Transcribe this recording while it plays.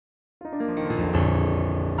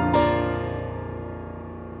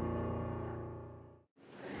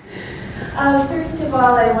First of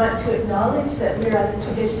all, I want to acknowledge that we're on the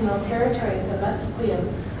traditional territory of the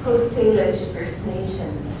Musqueam Coast Salish First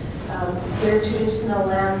Nation. Their traditional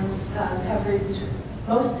lands covered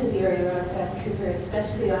most of the area around Vancouver,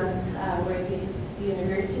 especially on where the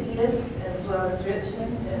university is, as well as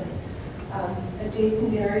Richmond and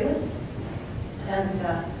adjacent areas. And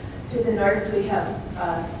to the north, we have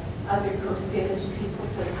other Coast Salish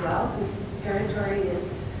peoples as well, whose territory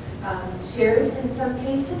is shared in some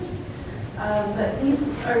cases. But these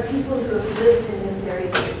are people who have lived in this area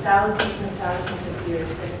for thousands and thousands of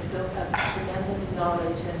years and have built up tremendous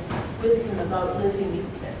knowledge and wisdom about living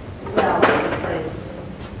well in the place.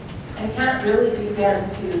 I can't really begin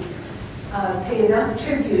to pay enough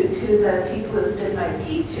tribute to the people who have been my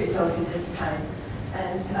teachers over this time.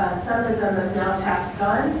 And some of them have now passed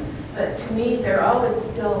on, but to me, they're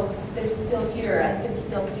still here. I can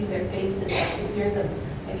still see their faces, I can hear them,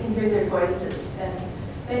 I can hear their voices. And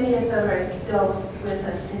many of them are still with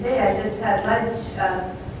us today. I just had lunch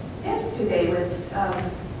yesterday with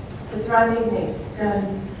Ron Ignace,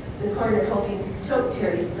 the corner holding choke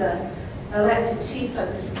chair. He's the elected chief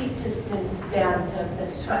of the Skeetchiston band of the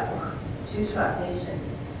Shuswap Nation.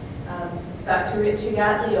 Dr. Richard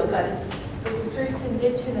Atleo was the first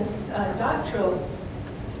Indigenous doctoral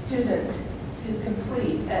student to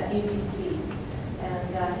complete at UBC.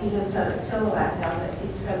 And he lives out of Chilliwack now, but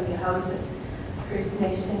he's from the Hausa First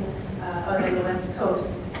Nation out on the West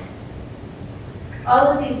Coast. All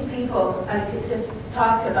of these people, I could just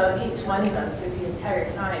talk about each one of them for the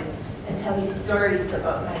entire time and tell you stories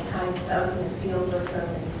about my times out in the field with them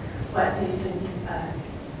and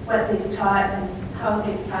what they've taught and how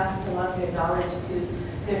they've passed along their knowledge to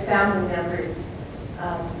their family members,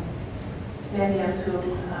 many of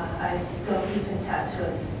whom I still keep in touch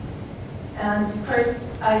with. And of course,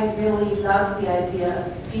 I really love the idea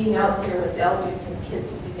of being out there with elders and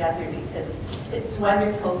kids together, because it's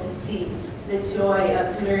wonderful to see the joy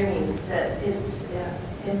of learning that is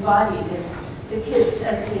embodied in the kids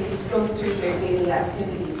as they go through their daily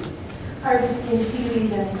activities, harvesting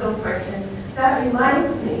seaweed and so forth. And that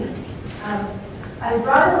reminds me, I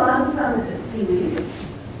brought along some of the seaweed,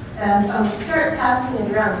 and I'll start passing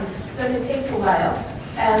it around. It's going to take a while,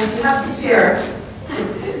 and you have to share.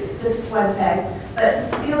 It's just one bag,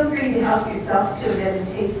 but feel free to help yourself to it and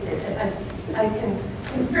taste it. I can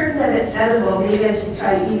confirm that it's edible. Maybe I should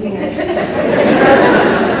try eating it.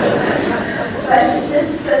 But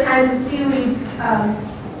this is the kind of seaweed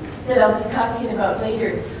that I'll be talking about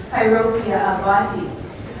later, Pyropia abati,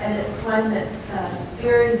 and it's one that's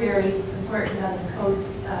very, very important on the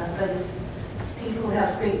coast, but people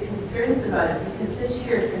have great concerns about it, because this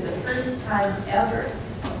year, for the first time ever,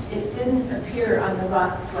 it didn't appear on the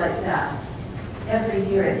rocks like that. Every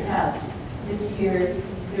year it has. This year,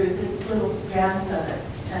 there were just little strands of it,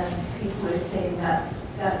 and people are saying that's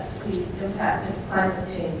the impact of climate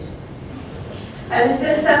change. I was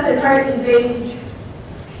just up in Hartley Bay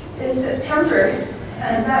in September,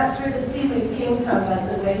 and that's where the seaweed came from, by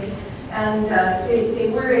the way. And they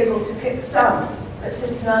were able to pick some, but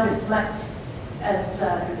just not as much as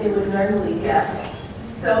they would normally get.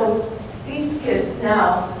 So these kids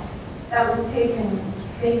now, that was taken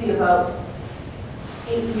maybe about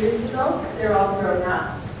 8 years ago. They're all grown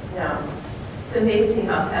up now. It's amazing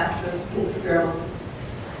how fast those kids grow.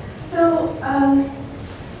 So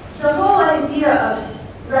the whole idea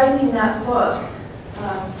of writing that book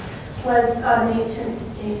was on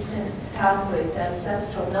ancient pathways,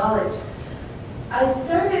 ancestral knowledge. I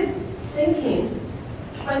started thinking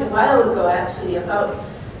quite a while ago, actually, about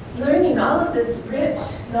learning all of this rich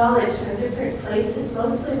knowledge from different places,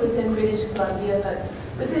 mostly within British Columbia, but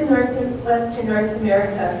within Northwestern North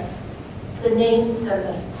America, the names and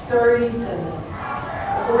the stories and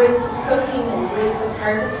the ways of cooking and the ways of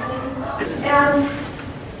harvesting. And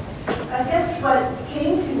I guess what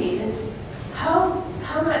came to me is how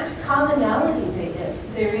much commonality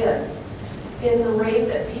there is in the way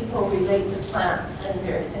that people relate to plants and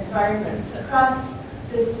their environments across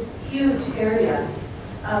this huge area,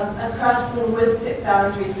 across linguistic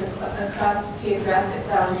boundaries, across geographic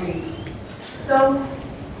boundaries. So,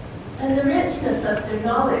 and the richness of their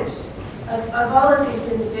knowledge of all of these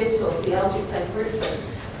individuals, the elders I've worked with,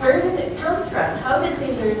 where did it come from? How did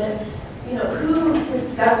they learn it? You know, who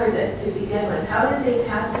discovered it to begin with? How did they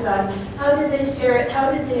pass it on? How did they share it?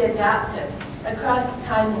 How did they adapt it across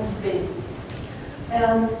time and space?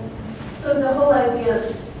 And so the whole idea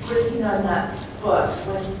of working on that book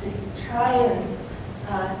was to try and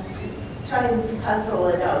puzzle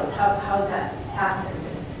it out, how that happened,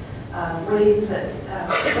 ways that,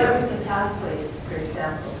 what were the pathways, for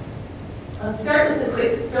example. I'll start with a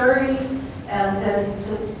quick story, and then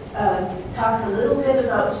just talk a little bit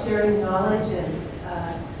about sharing knowledge and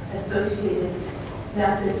associated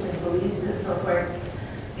methods and beliefs and so forth.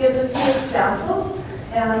 Give a few examples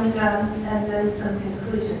and then some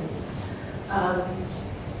conclusions.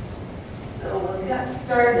 So we'll get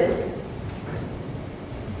started.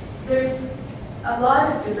 There's a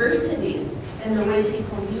lot of diversity in the way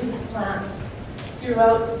people use plants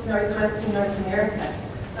throughout Northwestern North America,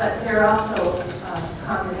 but there are also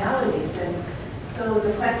commonalities. And so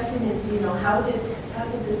the question is, how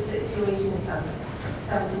did this situation come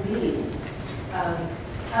to be?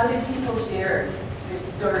 How did people share their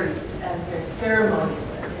stories and their ceremonies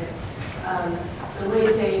and the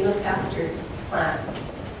way they look after plants,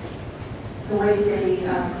 the way they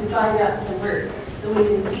divide up the work, the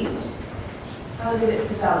way they teach? How did it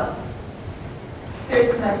develop?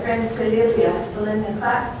 Here's my friend Celia, Belinda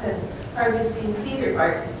Claxton, harvesting cedar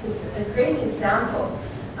bark, which is a great example.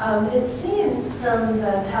 It seems from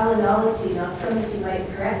the palynology, now some of you might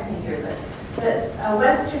correct me here, that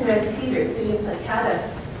western red cedar, Thuya plicata,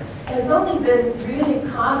 has only been really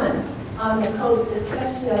common on the coast,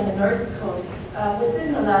 especially on the north coast,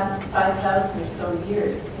 within the last 5,000 or so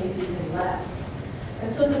years, maybe even less.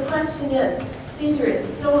 And so the question is, cedar is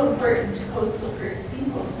so important to coastal First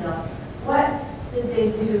Peoples now. What did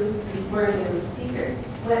they do before there was cedar?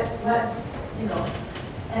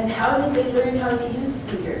 And how did they learn how to use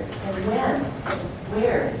cedar? And when? And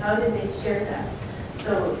where? How did they share that?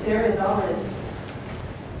 So there it all is.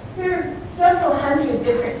 There are several hundred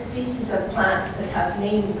different species of plants that have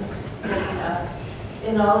names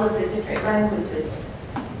in all of the different languages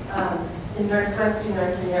in Northwestern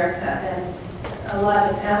North America, and a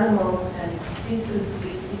lot of animal and seafood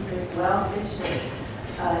species as well, fish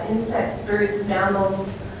and insects, birds,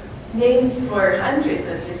 mammals, names for hundreds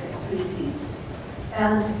of different species.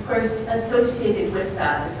 And of course, associated with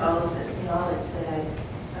that is all of this knowledge that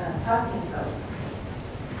I'm talking about.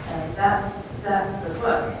 And that's the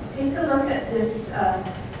book. Take a look at this,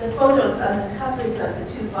 the photos on the covers of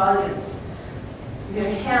the 2 volumes.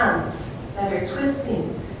 Their hands that are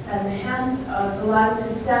twisting, and the hands belong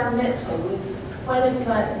to Sam Mitchell, who was one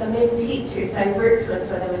of the main teachers I worked with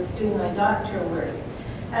when I was doing my doctoral work.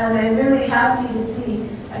 And I'm really happy to see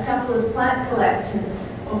a couple of plant collections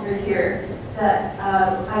over here that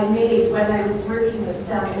I made when I was working with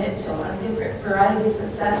Sam Mitchell on different varieties of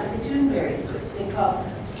Saskatoon berries, which they call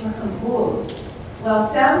smuckambool.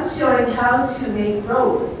 Well, Sam's showing how to make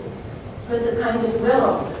rope with a kind of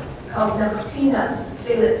willow called necessities,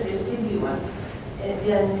 Salix exigua.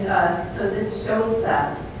 So this shows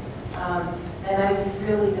that. And I was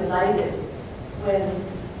really delighted when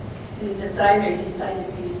the designer decided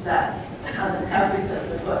to use that on the covers of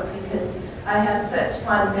the book, because I have such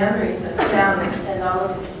fond memories of Sam and all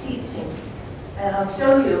of his teachings. And I'll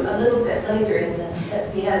show you a little bit later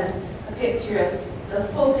at the end the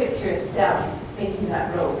full picture of Sam making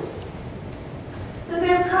that robe. So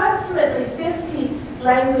there are approximately 50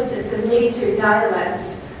 languages and major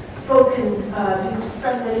dialects spoken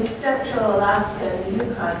from the central Alaska and the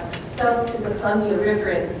Yukon, south to the Columbia River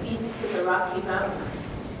and east to the Rocky Mountains.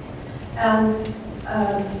 And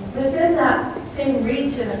within that same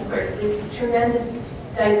region, of course, there's a tremendous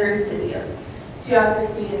diversity of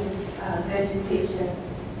geography and vegetation,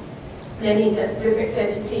 many different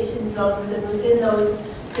vegetation zones, and within those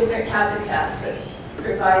different habitats that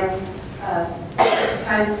provide different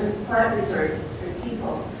kinds of plant resources for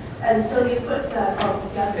people. And so you put that all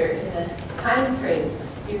together in a time frame,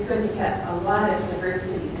 you're going to get a lot of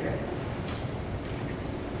diversity there.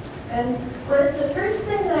 And the first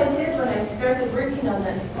thing that I did when I started working on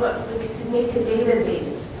this book was to make a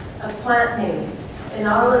database of plant names in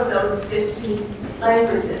all of those 50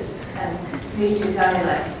 languages and major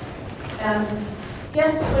dialects. And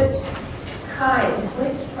guess which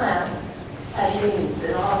plant had names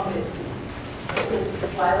in all 50? It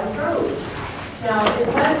was wild rose. Now,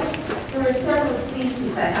 there were several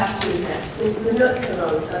species, I have to admit. There's the Nootka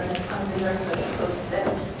rose on the northwest coast,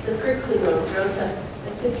 and the prickly rose, Rosa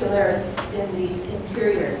acicularis in the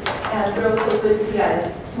interior, and Rosa woodsii,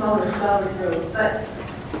 a smaller flowered rose, but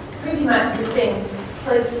pretty much the same.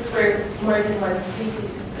 Places where more than one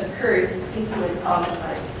species occurs, people would call them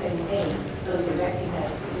by the same name, though you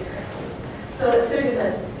recognize the differences. So it's sort of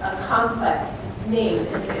a complex name,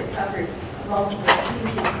 and it covers multiple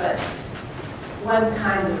species, but one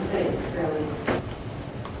kind of thing, really.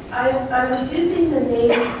 I was using the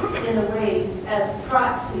names in a way as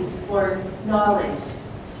proxies for knowledge.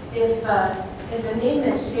 If a name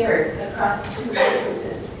is shared across 2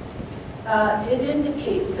 languages, it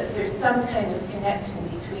indicates that there's some kind of connection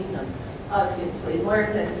between them. obviously, more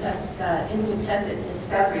than just independent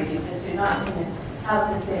discovery, because you're not going to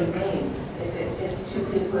have the same name if two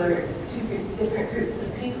different groups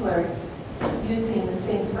of people are using the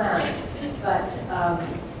same plant, but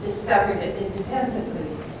discovered it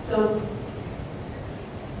independently. So,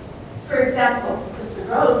 for example, with the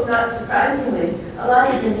rose, not surprisingly, a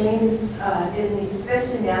lot of the names,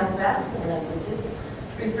 especially in the Athabascan languages,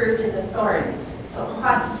 refer to the thorns. So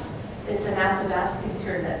huas is an Athabascan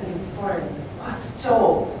term that means thorn.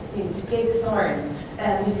 Huascho means big thorn.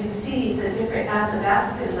 And you can see the different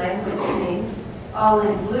Athabascan language names, all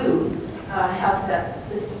in blue, have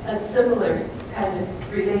a similar kind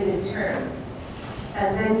of related term.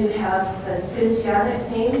 And then you have the Tsimshianic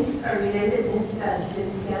names are related, Niska and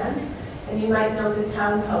Tsimshian. And you might know the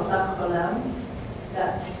town called Lac Rolams.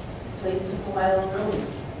 That's the place of the wild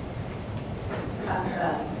rose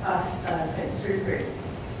off Prince Rupert.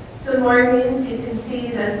 Some more names, you can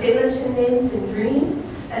see the Salishan names in green,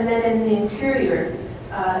 and then in the interior,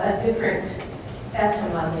 a different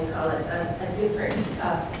etamon, they call it, a different,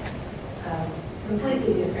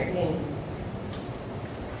 completely different name.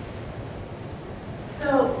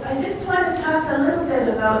 So I just want to talk a little bit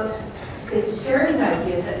about this sharing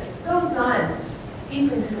idea that goes on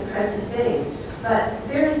even to the present day. But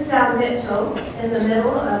there's Sam Mitchell in the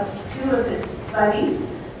middle of two of his buddies.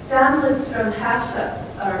 Sam was from Hakka,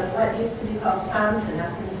 or what used to be called Fountain,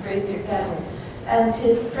 up in the Fraser Canyon. And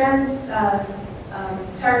his friends,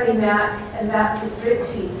 Charlie Mack and Baptist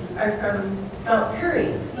Ritchie, are from Mount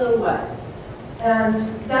Currie, Lilwa.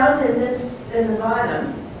 And down in the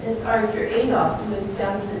bottom, is Arthur Adolph, who is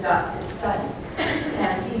Sam's adopted son.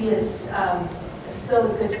 And he is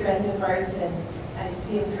still a good friend of ours, and I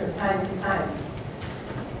see him from time to time.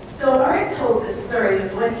 So Art told this story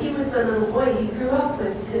of when he was a little boy, he grew up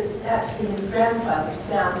with his grandfather,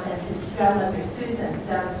 Sam, and his grandmother, Susan,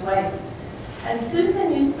 Sam's wife. And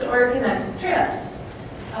Susan used to organize trips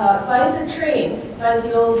by the train, by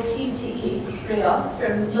the old PGE rail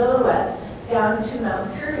from Lillooet down to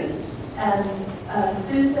Mount Currie. And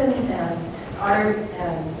Susan and Art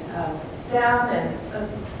and Sam and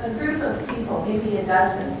a group of people, maybe a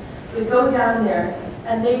dozen, would go down there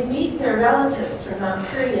and they'd meet their relatives from Mount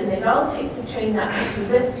Currie, and they'd all take the train up to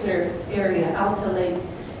Whistler area, Alta Lake,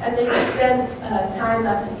 and they'd spend time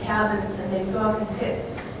up in cabins, and they'd go up and pick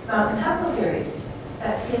mountain huckleberries,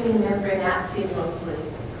 that singing membranacea mostly,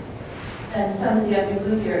 and some of the other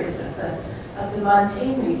blueberries of the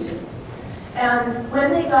Montane region. And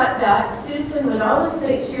when they got back, Susan would always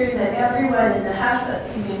make sure that everyone in the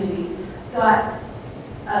Hakka community got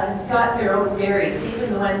their own berries,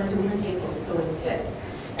 even the ones who weren't able to go and pick.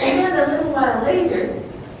 And then a little while later,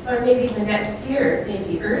 or maybe the next year,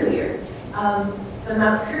 maybe earlier, the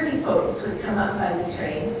Mount Currie folks would come up by the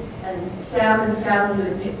train, and Sam and family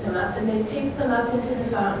would pick them up, and they'd take them up into the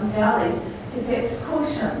Fountain Valley to pick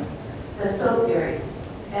scotium, the soapberry.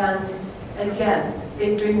 And again,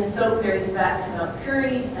 they'd bring the soapberries back to Mount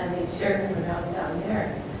Currie, and they'd share them around down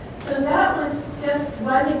there. So that was just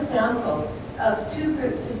one example of two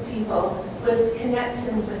groups of people with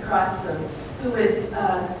connections across them who would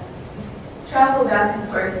travel back and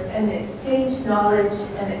forth and exchange knowledge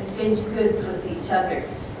and exchange goods with each other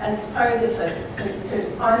as part of a sort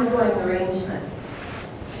of ongoing arrangement.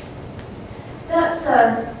 That's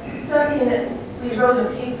something that we wrote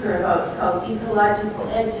a paper about called Ecological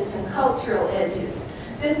Edges and Cultural Edges.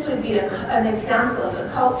 This would be an example of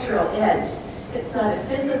a cultural edge. It's not a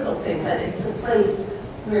physical thing, but it's a place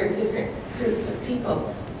where different groups of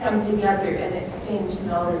people come together and exchange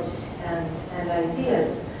knowledge and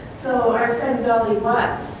ideas. So our friend Dolly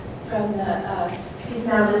Watts, she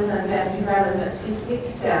now lives on Vancouver Island, but she's Big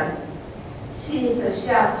Sam. She is a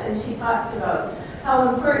chef, and she talked about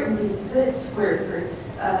how important these goods were for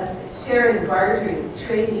sharing, bartering,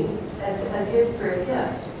 trading as a gift for a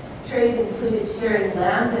gift. Trade included sharing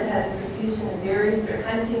land that had a profusion of berries or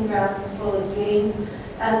hunting grounds full of game,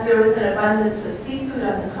 as there was an abundance of seafood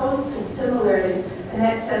on the coast, and similarly, an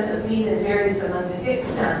excess of meat and berries among the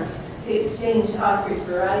Gixans. The exchange offered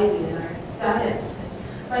variety in our diets.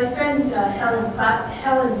 My friend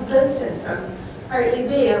Helen Clifton from Hartley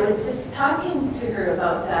Bay, I was just talking to her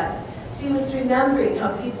about that. She was remembering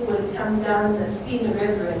how people would come down the Skeena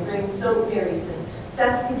River and bring soap berries and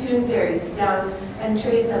Saskatoon berries down and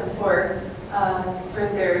trade them for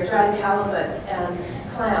their dried halibut and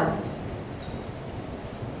clams.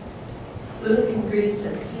 Lulican grease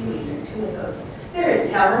and seaweed are two of those. There's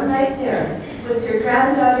Helen right there with her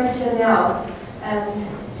granddaughter Janelle, and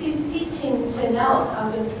she's teaching Janelle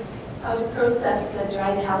how to process the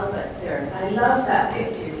dried halibut there. I love that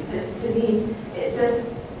picture because to me it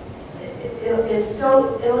is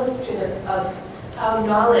so illustrative of how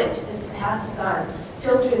knowledge is passed on.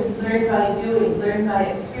 Children learn by doing, learn by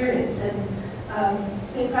experience, and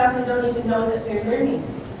they probably don't even know that they're learning.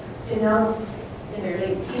 Janelle's in her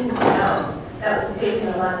late teens now. That was taken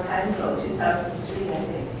a long time ago, 2003, I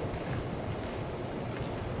think.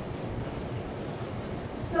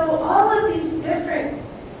 So all of these different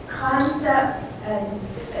concepts and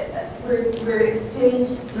were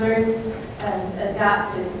exchanged, learned, and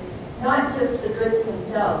adapted. Not just the goods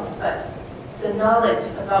themselves, but the knowledge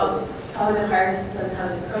about how to harvest them, how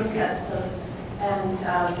to process them, and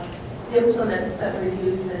implements that were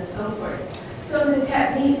used and so forth. So the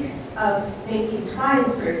technique of making twine,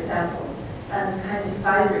 for example, and the kind of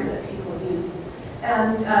fiber that people use.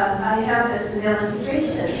 And I have as an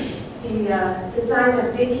illustration the design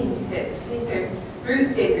of digging sticks. These are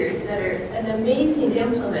root diggers that are an amazing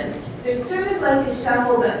implement. They're sort of like a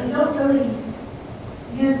shovel, but you don't really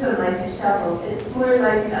use them like a shovel. It's more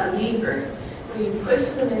like a lever, where you push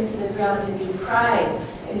them into the ground and you pry,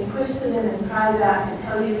 and you push them in and pry back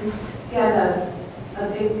until you get a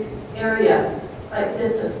big area like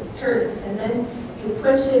this of turf, and then you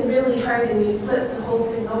push in really hard and you flip the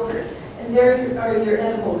whole thing over. And there are your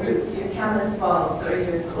edible roots, your camas balls or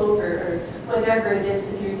your clover or whatever it is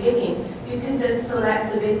that you're digging. You can just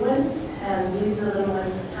select the big ones and leave the little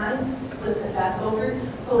ones behind, flip it back over,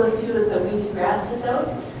 pull a few of the weedy grasses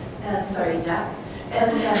out. Sorry, Jack.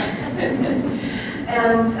 And,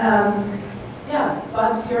 yeah,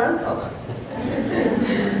 Bob's your uncle.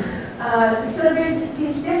 So there are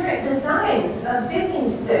these different designs of digging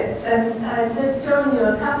sticks, and I've just shown you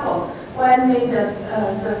a couple. One made of,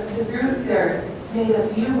 the root there, made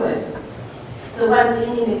of yew wood. The one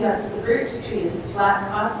leaning against the birch tree is black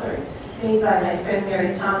hawthorn, made by my friend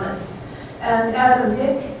Mary Thomas. And Adam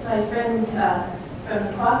Dick, my friend from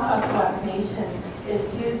the Quapaquak Nation,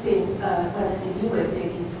 is using one of the yew wood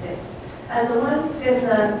digging sticks. And the ones in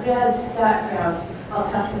the red background,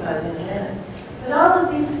 I'll talk about in a minute. But all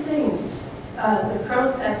of these things, the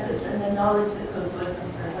processes and the knowledge that goes with them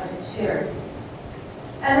are what I shared.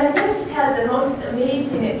 And I just had the most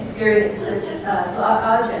amazing experience this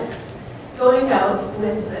August, going out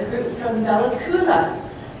with a group from Bella Coola.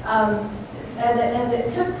 And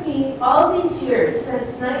it took me all these years,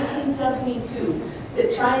 since 1972,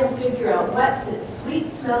 to try and figure out what this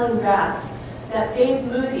sweet-smelling grass that Dave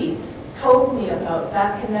Moody told me about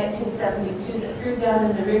back in 1972 that grew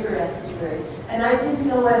down in the river estuary. And I didn't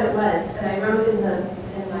know what it was, and I wrote in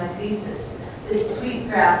my thesis, this sweet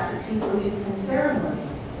grass that people use in ceremony.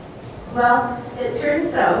 Well, it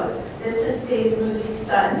turns out this is Dave Moody's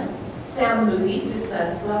son, Sam Moody, who's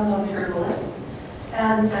a well-known herbalist.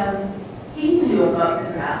 And he knew about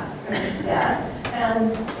the grass from his dad.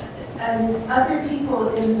 And other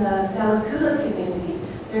people in the Bella Coola community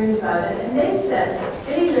learned about it. And they said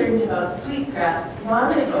they learned about sweetgrass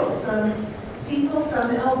long ago from people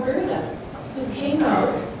from Alberta who came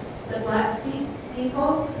out, the Blackfeet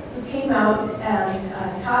people, who came out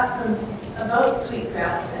and taught them about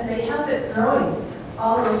sweetgrass, and they have it growing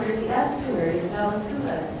all over the estuary in Bella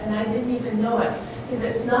Coola, and I didn't even know it, because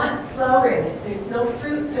it's not flowering. There's no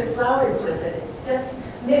fruits or flowers with it. It's just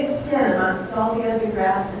mixed in amongst all the other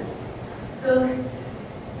grasses. So,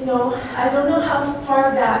 you know, I don't know how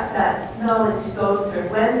far back that knowledge goes or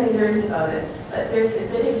when they learned about it, but there's a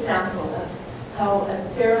good example of how a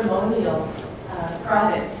ceremonial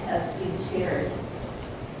product has been shared.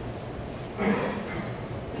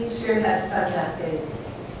 We sure had fun that day.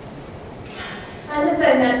 And as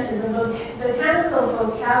I mentioned, the botanical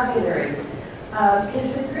vocabulary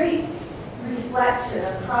is a great reflection,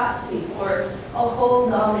 a proxy for a whole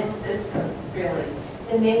knowledge system, really.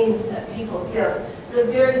 The names that people give. The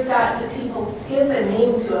very fact that people give a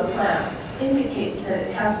name to a plant indicates that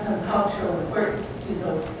it has some cultural importance to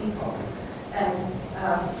those people. And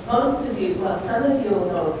most of you, well, some of you will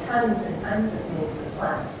know tons and tons of names of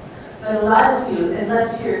plants. But a lot of you,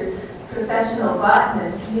 unless you're professional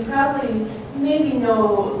botanists, you probably maybe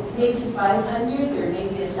know maybe 500 or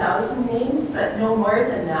maybe 1,000 names, but no more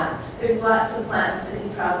than that. There's lots of plants that you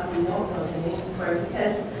probably don't know the names for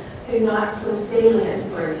because they're not so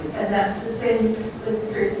salient for you. And that's the same with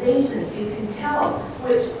the First Nations. You can tell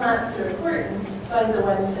which plants are important by the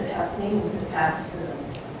ones that have names attached to them.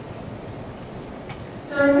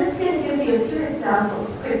 So I'm just going to give you a few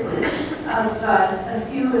examples quickly of a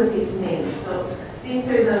few of these names. So these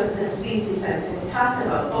are the species I'm going to talk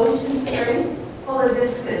about. Ocean spray,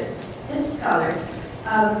 Holobiscus, this color.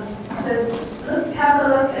 Have a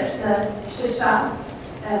look at the shishak,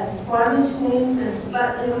 Squamish names and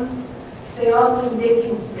Sputlium. They all mean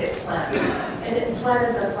digging stick plant. And it's one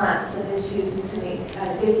of the plants that is used to make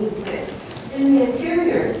digging sticks. in the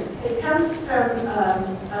interior, it comes from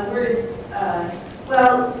a word,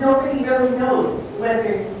 well, nobody really knows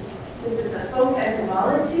whether this is a folk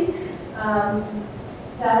etymology.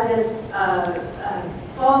 That is a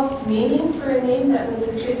false meaning for a name that was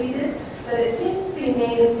attributed, but it seems to be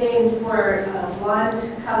named for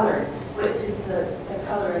blonde color, which is the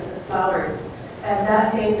color of the flowers. And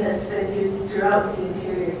that name has been used throughout the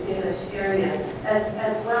interior Salish area.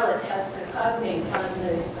 As well, it has the cognate on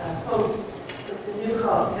the post with the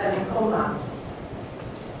Nukal and Comox.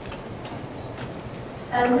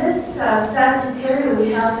 And this Sagittarium,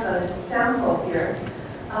 we have a sample here,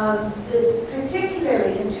 is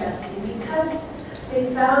particularly interesting because they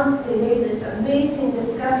made this amazing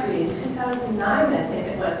discovery in 2009, I think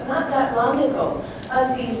it was, not that long ago,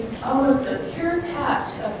 of these almost a pure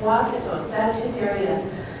patch of Waikato, Sagittaria,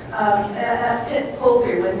 at Pit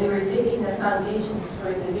Polder when they were digging the foundations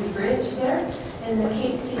for the new bridge there in the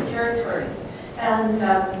Cape Sea territory. And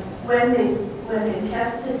when they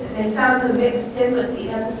tested, they found them mixed in with the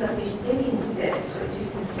ends of these digging sticks, which you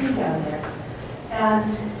can see down there. And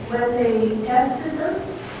when they tested them,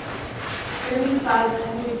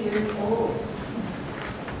 3,500 years old.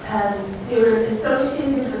 And they were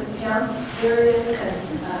associated with camp areas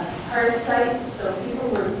and hearth sites, so people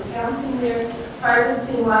were camping there,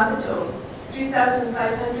 harvesting Waikato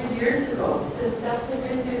 3,500 years ago, just up the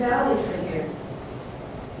Fraser Valley from here.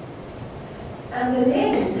 And the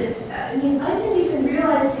names, I didn't even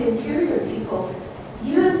realize the interior people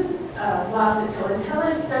used Waikato until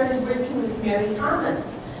I started working with Mary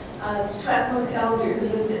Thomas, Shwetmuk elder who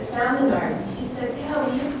lived at Saminar. And she said, yeah,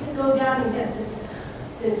 we used to go down and get this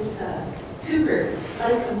tuber,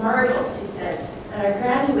 like a marble, she said, and our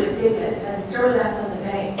granny would dig it and throw it up on the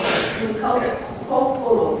bank. And we called it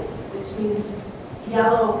popolos, which means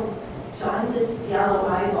yellow, jaundiced yellow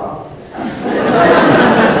eyeball.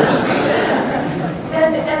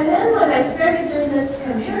 And then when I started doing this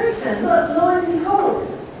comparison, lo and behold,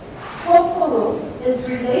 popolos is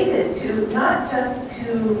related to not just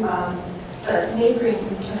to the neighboring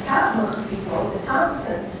Katmuk people, the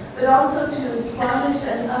Thompson, but also to Squamish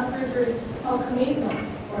and upriver Alcomagnon,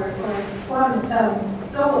 or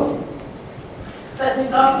Solo. But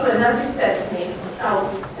there's also another set of names,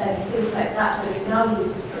 Scouts and things like that, that are now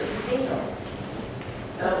used for potato.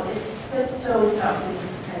 So it just shows how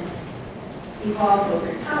things can evolve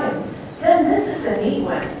over time. Then this is a neat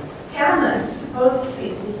one. Camas, both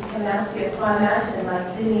species, Camassia quamash and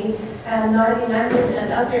Lactini, and Naughty Onion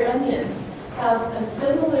and other onions, have a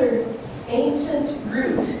similar ancient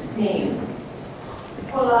root name,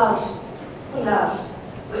 Polaj,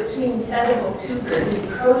 which means edible tuber in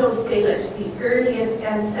Proto-Salish, the earliest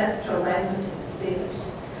ancestral language of the Salish.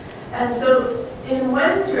 And so in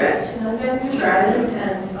one direction, on Vancouver Island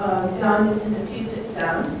and down into the Puget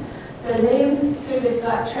Sound, the name sort of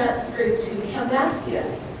got transferred to Camassia.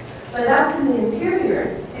 But up in the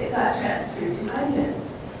interior, it got transferred to onion.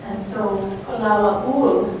 And so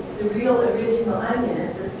Palawaul, the real original onion,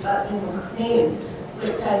 is this Latinx name,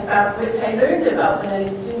 which I learned about when I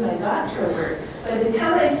was doing my doctoral work. But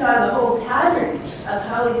until I saw the whole pattern of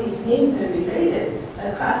how these names are related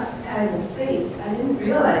across time and space, I didn't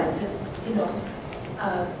realize just,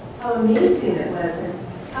 how amazing it was and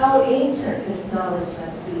how ancient this knowledge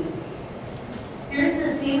must be. Here's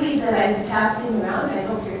the seaweed that I'm passing around. I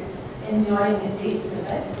hope you're enjoying the taste of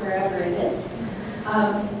it, wherever it is.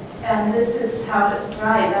 And this is how it's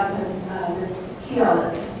dried up in this keel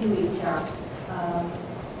at the seaweed camp.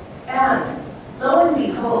 And lo and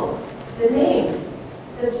behold, the name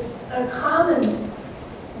is a common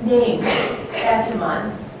name,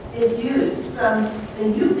 etymon, is used from the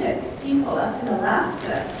Yupik people up in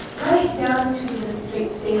Alaska, right down to the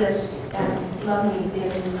Straight Salish and Lummi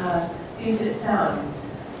in Puget Sound.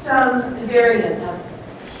 Some variant of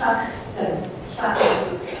Shucks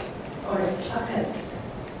or Shuckus,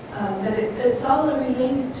 but it's all a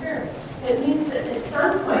related term. It means that at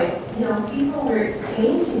some point, people were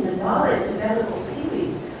exchanging the knowledge of edible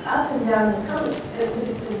seaweed up and down the coast. It would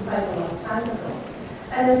have been quite a long time ago.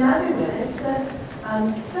 And another one is the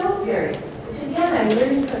silkberry, which again I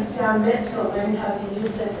learned from Sam Mitchell, learned how to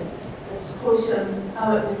use it, and this potion,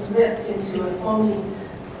 how it was whipped into a foamy,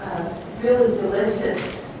 really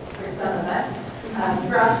delicious, for some of us,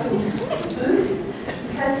 frothy food.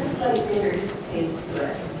 It has a slight bitter taste to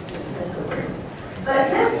it, just as a word.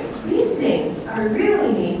 But these names are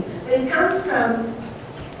really neat. They come from,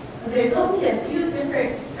 there's only a few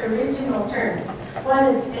different original terms. One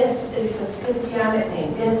is a Skintianic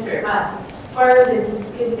name, is or us, borrowed into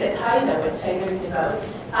Skidget Haida, which I learned about,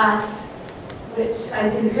 us, which I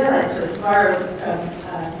didn't realize was borrowed from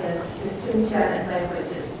the Tsimshianic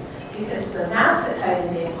languages, the because the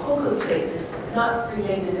Massachite name, Hogoklate, is not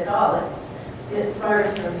related at all. It's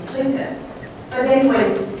borrowed from Tlingit. But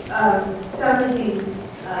anyways, some of the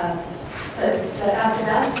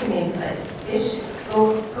Athabasca names like Ish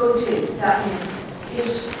Goji, that means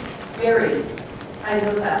Ish berry. I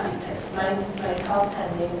know that because my Kalpan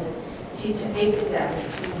name is Chicha Ekadam,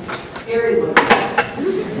 which means berry woman.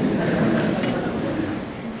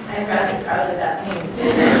 I'm rather proud of that name.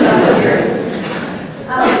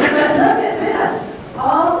 But look at this.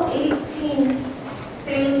 All 18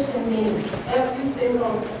 Salish names, every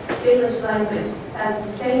single Salish language has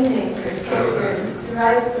the same name for a salt bird,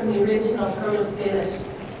 derived from the original Proto-Salish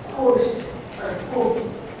hos, or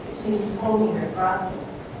hos, which means foaming or frothing.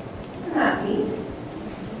 Isn't that neat?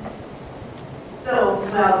 So,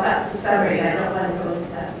 well, that's the summary. I don't want to go into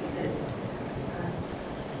that because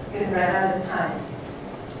I'm going to run out of time.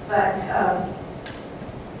 But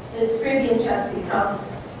it's pretty interesting how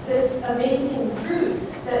this amazing fruit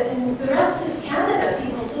that in the rest of Canada,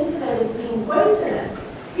 people think of it as being poisonous.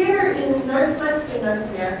 Here in Northwestern North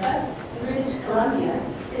America, in British Columbia,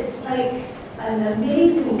 it's like an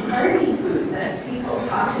amazing party food that people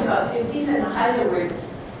talk about. There's even a Haida word,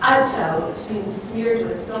 acha, which means smeared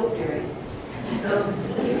with soap berries. So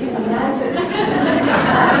you can imagine.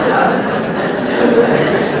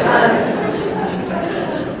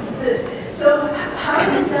 So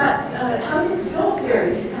how did soap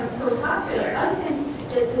berries become so popular? I think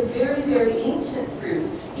it's a very, very ancient fruit.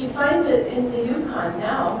 You find it in the Yukon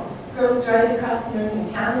now, grows right across northern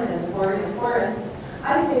Canada in the boreal forest.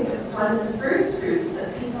 I think it's one of the first fruits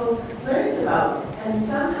that people learned about, and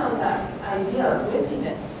somehow that idea of whipping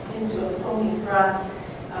it into a foamy froth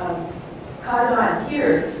caught on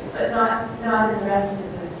here, but not in the rest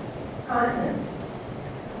of the continent.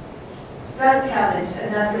 Skunk cabbage,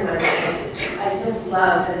 another one I just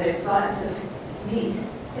love, and there's lots of neat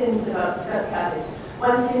things about skunk cabbage.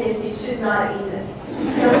 One thing is you should not eat it.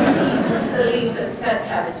 Don't eat the leaves of skunk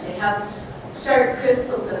cabbage. They have sharp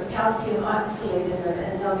crystals of calcium oxalate in them,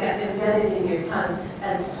 and they'll get embedded in your tongue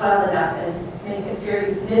and swell it up and make it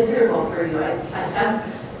very miserable for you. I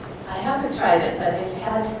haven't tried it, but I've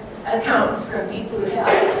had accounts from people who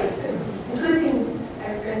have, including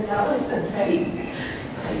our friend Allison, right?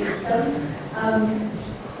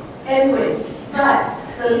 Anyways, but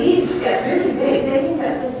the leaves get really big. They can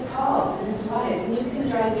get this tall, this wide, and you can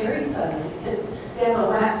dry berries on them because they have a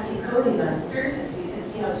waxy coating on the surface. You can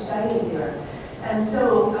see how shiny they are. And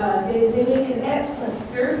so they make an excellent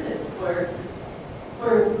surface for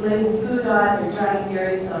laying food on or drying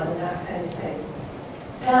berries on and that kind of thing.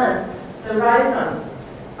 And the rhizomes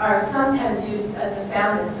are sometimes used as a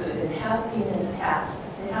famine food and have been in the past.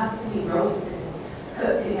 They have to be roasted and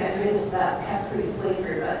cooked to get rid of that peppery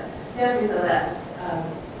flavor, but nevertheless,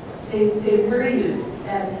 they were used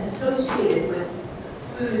and associated with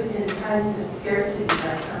food in times of scarcity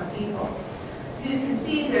by some people. So you can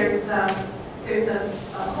see there's a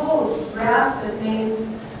whole raft of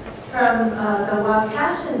names from the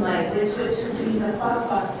Wakashan language, which would be the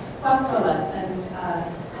Kwakwala and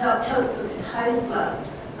Heltsuk and Haisla,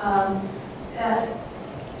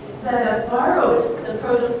 that have borrowed the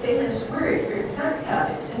Proto-Salish word for skunk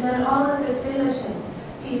cabbage. And then all of the Salishan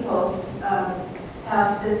peoples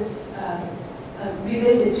have this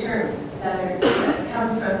related terms that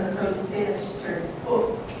come from the Proto-Salish term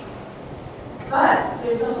 "ho." But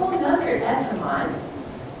there's a whole other etymon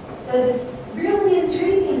that is really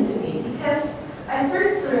intriguing to me because I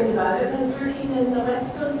first learned about it when I was working in the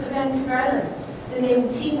west coast of Vancouver Island. The name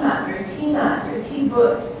Timat or Tinat or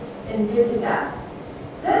Tibut in Dididat.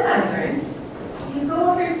 Then I learned you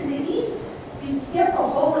go over to the east, you skip a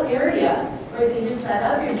whole area where they use that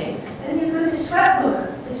other name, and you go to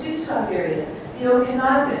Shwetmuk, the Shuswap area, the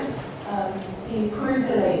Okanagan, the Coeur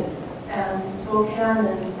d'Alene, and Spokane,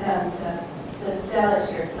 and the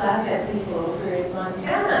Salish or Flathead people over in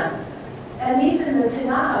Montana, and even the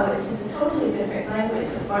Tinaha, which is a totally different language,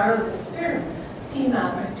 have borrowed this term,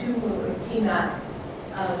 Timat or Tumu or Timat.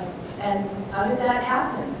 And how did that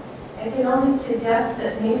happen? I can only suggest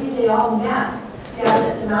that maybe they all met down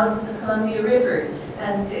at the mouth of the Columbia River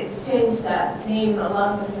and exchanged that name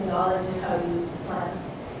along with the knowledge of how to use the plant.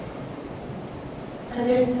 And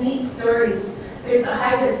there's neat stories. There's a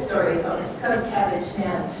Haida story about a skunk cabbage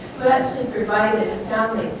man who actually provided a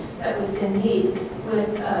family that was in need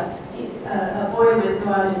with a boy would go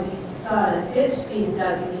out and he saw a ditch being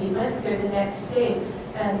dug and he went there the next day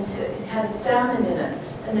and it had salmon in it.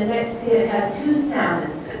 And the next day it had 2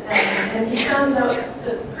 salmon. And he found out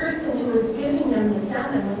the person who was giving them the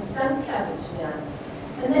salmon was skunk cabbage man.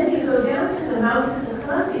 And then you go down to the mouth of the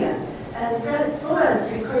Columbia, and Francois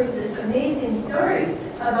recorded this amazing story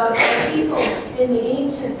about the people in the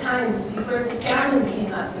ancient times before the salmon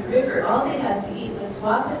came up the river. All they had to eat was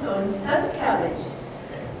wapato and skunk cabbage.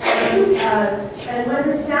 And when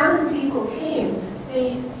the salmon people came,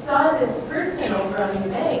 they saw this person over on the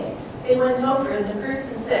bank. They went over and the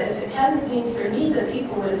person said, if it hadn't been for me, the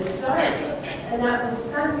people would have starved. And that was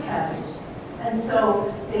skunk cabbage. And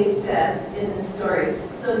so they said in the story,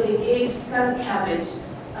 so they gave skunk cabbage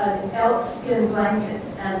an elk skin blanket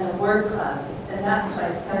and a war club. And that's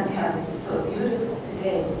why skunk cabbage is so beautiful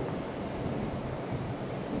today.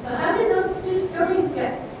 So how did those two stories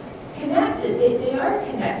get connected? They are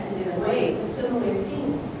connected in a way with similar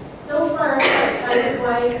themes. So far apart by the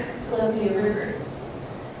wide Columbia River.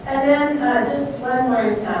 And then just one more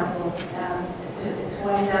example to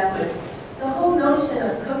wind up with. The whole notion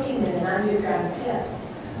of cooking in an underground pit.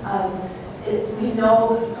 We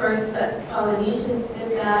know, of course, that Polynesians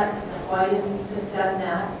did that, the Hawaiians have done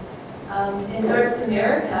that. In North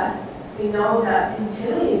America, we know that in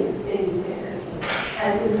Chile they do pit cooking.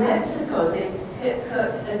 And in Mexico, they pit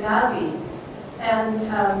cooked agave. And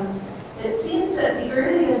it seems that the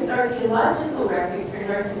earliest archaeological record for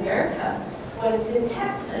North America was in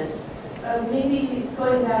Texas, maybe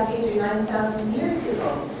going back 8,000 or 9,000 years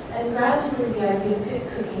ago. And gradually the idea of pit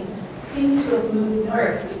cooking seemed to have moved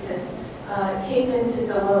north because it came into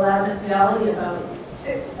the Willamette Valley about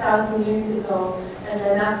 6,000 years ago, and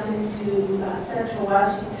then up into central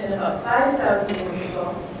Washington about 5,000 years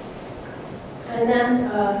ago. And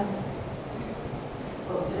then,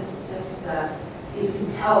 you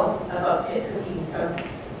can tell about pit cooking from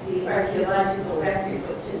the archaeological record,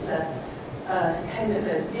 which is a kind of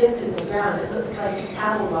a dip in the ground. It looks like a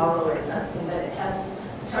cattle wallow or something, but it has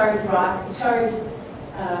charred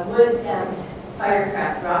wood and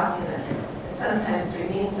firecracked rock in it, and sometimes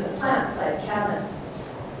remains of plants like camas.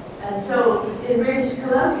 And so in British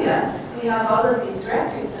Columbia, we have all of these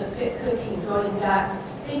records of pit cooking going back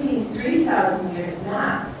maybe 3,000 years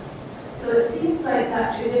max. So it seems like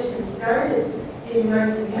that tradition started in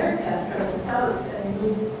North America from the south and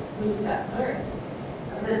moved up north.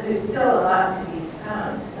 But there's still a lot to be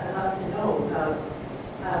found, a lot to know about.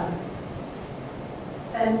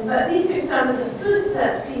 But these are some of the foods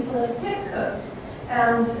that people have pit cooked.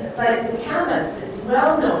 And like the camas is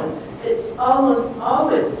well known. It's almost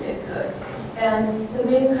always pit cooked. And the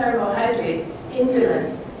main carbohydrate,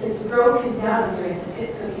 inulin, is broken down during the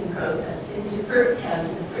pit cooking process into fructans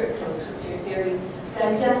and fructose, which are very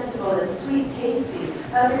digestible and sweet tasty.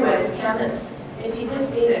 Otherwise, camas, if you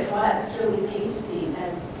just ate it raw, it's really pasty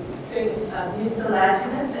and sort of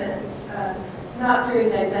mucilaginous, and it's not very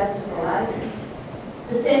digestible either.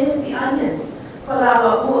 The same with the onions.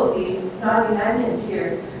 Palawa'u, the noggin onions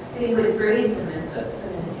here, they would grate them and cook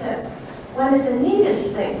them in a pit. One of the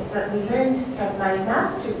neatest things that we learned from my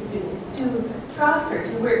master's students, Crawford,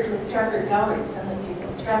 who worked with Trevor Goward, some of you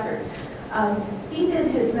know Trevor, he did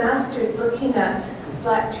his master's looking at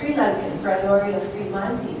black tree lichen, Bryoria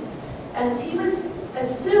fremonti, and he was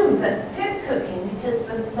assumed that pit cooking, because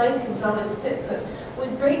the lichens always pit cooked,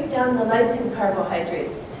 would break down the lichen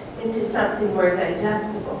carbohydrates into something more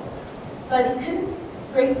digestible. But he couldn't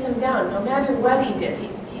break them down, no matter what he did.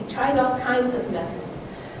 He tried all kinds of methods.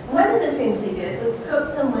 One of the things he did was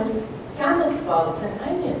cook them with camas balls and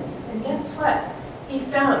onions. And guess what? He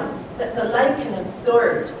found that the lichen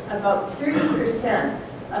absorbed about 30%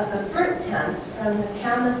 of the fructans from the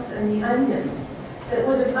camas and the onions that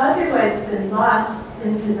would have otherwise been lost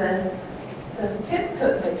into the pit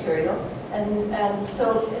cook material. And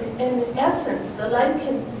so in essence, the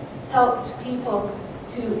lichen helped people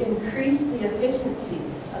to increase the efficiency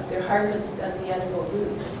of their harvest of the edible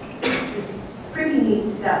roots. It's pretty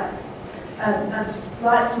neat stuff. There's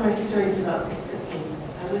lots more stories about pit cooking.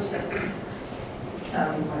 I wish I could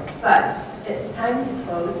tell you more. But it's time to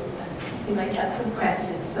close. You might have some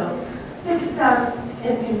questions. So just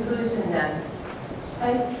in conclusion then,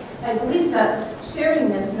 I believe that sharing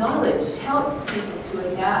this knowledge helps people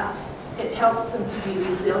to adapt. It helps them to be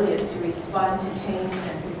resilient, to respond to change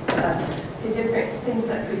and to different things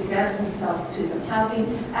that present themselves to them.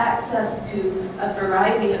 Having access to a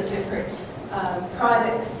variety of different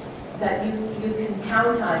products that you can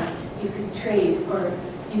count on, you can trade, or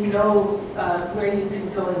you know where you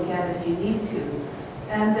can go and get if you need to.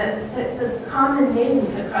 And that the common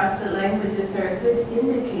names across the languages are a good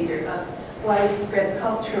indicator of widespread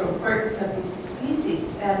cultural importance of these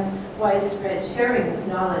species and widespread sharing of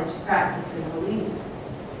knowledge, practice, and belief.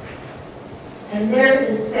 And there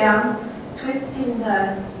is Sam twisting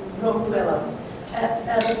the rope willow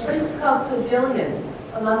at a place called Pavilion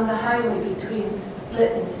along the highway between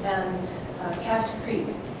Lytton and Cache Creek.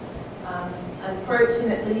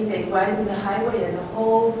 Unfortunately, they widened the highway and the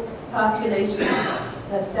whole population of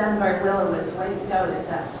the Sandbar Willow was wiped out at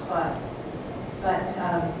that spot. But,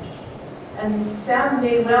 and Sam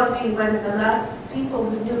may well be one of the last people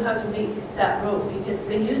who knew how to make that road, because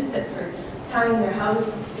they used it for tying their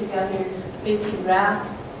houses together, making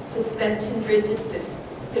rafts, suspension bridges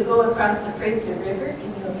to go across the Fraser River.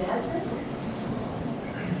 Can you imagine?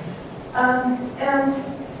 And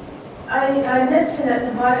I mentioned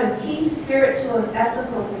at the bottom, key spiritual and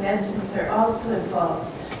ethical dimensions are also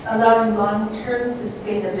involved, allowing long-term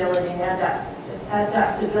sustainability and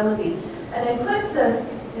adaptability. And I put the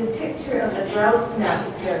picture of the grouse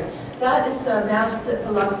mask here. That is a mask that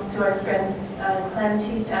belongs to our friend, Clan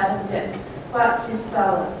Chief Adam de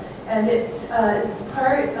Waxistala. And it is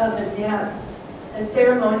part of a dance, a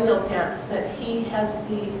ceremonial dance that he has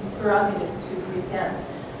the prerogative to present,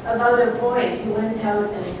 about a boy who went out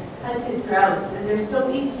and hunted grouse, and they're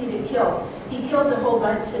so easy to kill. He killed a whole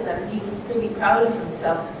bunch of them. He was pretty proud of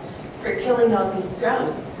himself for killing all these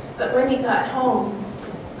grouse. But when he got home,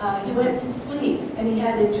 he went to sleep, and he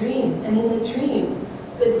had a dream. And in the dream,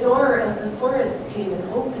 the door of the forest came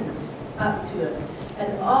and opened up to him.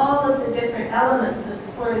 And all of the different elements of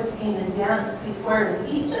the forest came and danced before him.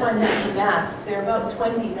 Each one has a mask. There are about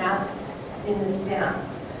 20 masks in this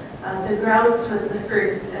dance. The grouse was the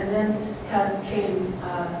first, and then came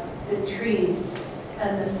the trees,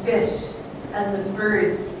 and the fish, and the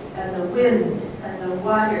birds, and the wind, and the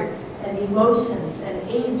water, and emotions, and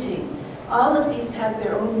aging. All of these had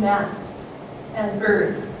their own masks, and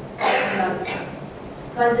birth. And,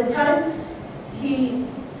 by the time he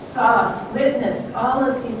witnessed all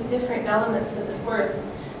of these different elements of the forest,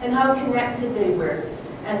 and how connected they were,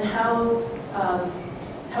 and how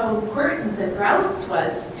important the grouse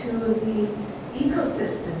was to the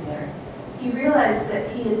ecosystem there, he realized that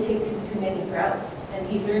he had taken too many grouse, and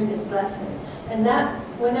he learned his lesson. And that,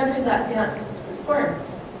 whenever that dance is performed,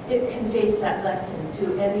 it conveys that lesson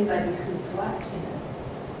to anybody who's watching it.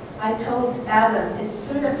 I told Adam, it's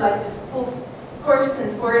sort of like a whole horse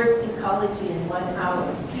and forest ecology in 1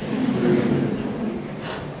 hour.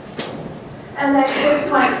 And I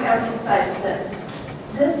just want to emphasize that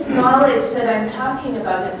this knowledge that I'm talking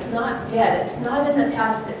about, it's not dead. It's not in the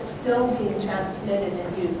past. It's still being transmitted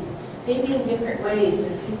and used, maybe in different ways,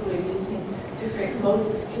 and people are using different modes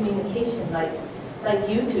of communication, like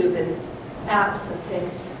YouTube and apps and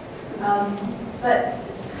things. But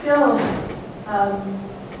still,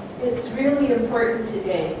 it's really important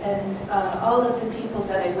today, and all of the people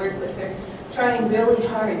that I work with are trying really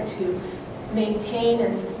hard to maintain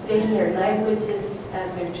and sustain their languages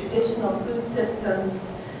and their traditional food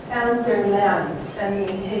systems and their lands and the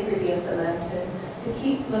integrity of the lands, and to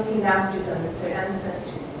keep looking after them as their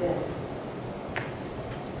ancestors did.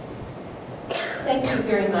 Thank you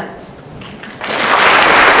very much.